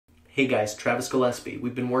Hey guys, Travis Gillespie.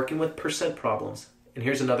 We've been working with percent problems, and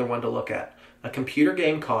here's another one to look at. A computer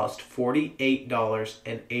game cost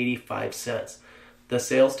 $48.85. The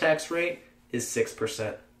sales tax rate is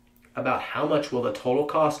 6%. About how much will the total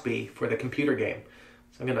cost be for the computer game?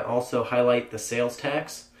 So I'm going to also highlight the sales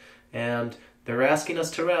tax, and they're asking us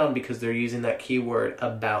to round because they're using that keyword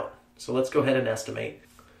about. So let's go ahead and estimate.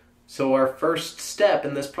 So our first step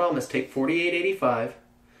in this problem is take $48.85,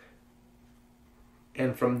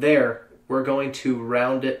 and from there we're going to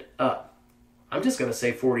round it up. I'm just going to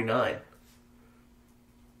say 49.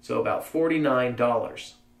 So about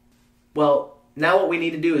 $49. Well, now what we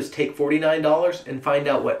need to do is take $49 and find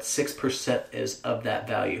out what 6% is of that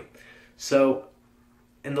value. So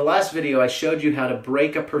in the last video I showed you how to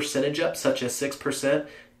break a percentage up, such as 6%,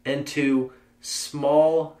 into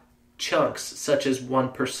small chunks such as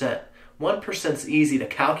 1%. 1% is easy to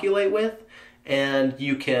calculate with, and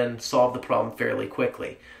you can solve the problem fairly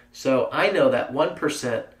quickly. So I know that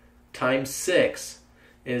 1% times 6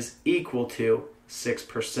 is equal to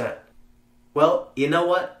 6%. Well, you know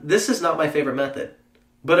what? This is not my favorite method.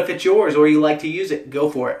 But if it's yours or you like to use it,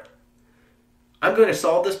 go for it. I'm going to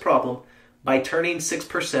solve this problem by turning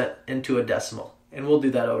 6% into a decimal. And we'll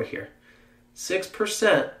do that over here.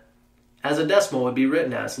 6% as a decimal would be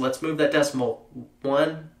written as, let's move that decimal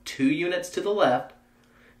 2 units to the left,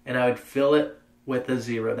 and I would fill it with a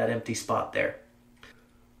 0, that empty spot there.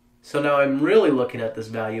 So now I'm really looking at this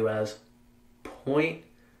value as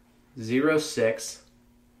 0.06,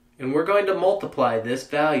 and we're going to multiply this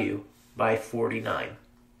value by 49.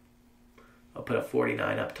 I'll put a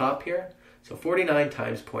 49 up top here. So 49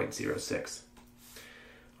 times 0.06.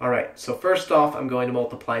 Alright, so first off I'm going to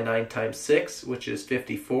multiply 9 times 6, which is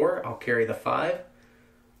 54. I'll carry the 5.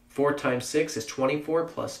 4 times 6 is 24,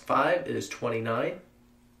 plus 5 is 29.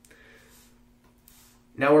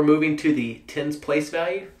 Now we're moving to the tens place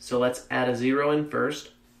value, so let's add a 0 in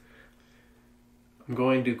first. I'm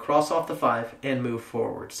going to cross off the 5 and move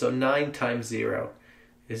forward. So 9 times 0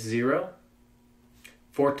 is 0.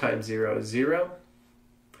 4 times 0 is 0.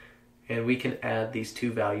 And we can add these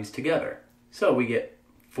two values together. So we get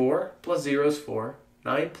 4 plus 0 is 4.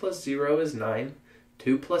 9 plus 0 is 9.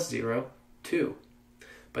 2 plus 0, 2.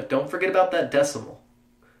 But don't forget about that decimal.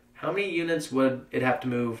 How many units would it have to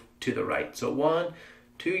move to the right? So 1,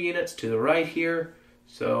 2 units to the right here.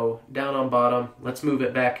 So down on bottom, let's move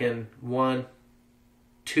it back in 1,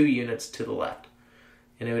 2 units to the left.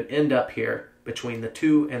 And it would end up here between the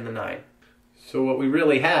 2 and the 9. So what we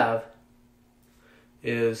really have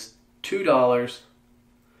is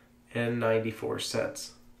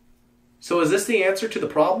 $2.94. So is this the answer to the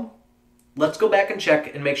problem? Let's go back and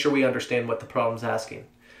check and make sure we understand what the problem's asking.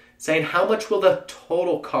 Saying how much will the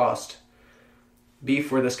total cost be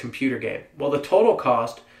for this computer game? Well, the total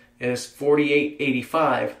cost is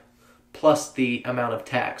 $48.85 plus the amount of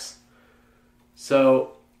tax.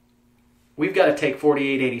 So we've got to take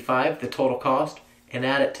 $48.85, the total cost, and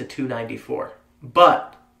add it to $2.94.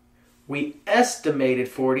 But we estimated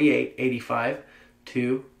 $48.85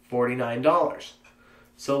 to $49.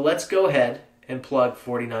 So let's go ahead and plug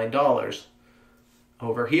 $49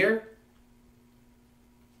 over here.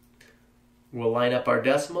 We'll line up our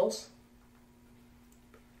decimals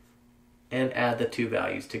and add the two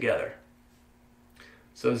values together.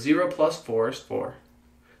 So 0 plus 4 is 4.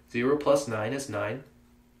 0 plus 9 is 9.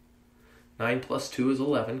 9 plus 2 is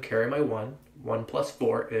 11. Carry my 1. 1 plus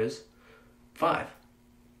 4 is 5.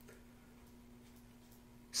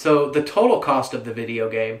 So the total cost of the video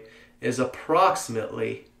game is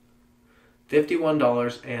approximately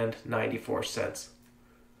 $51.94.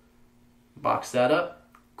 Box that up.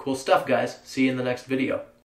 Cool stuff, guys. See you in the next video.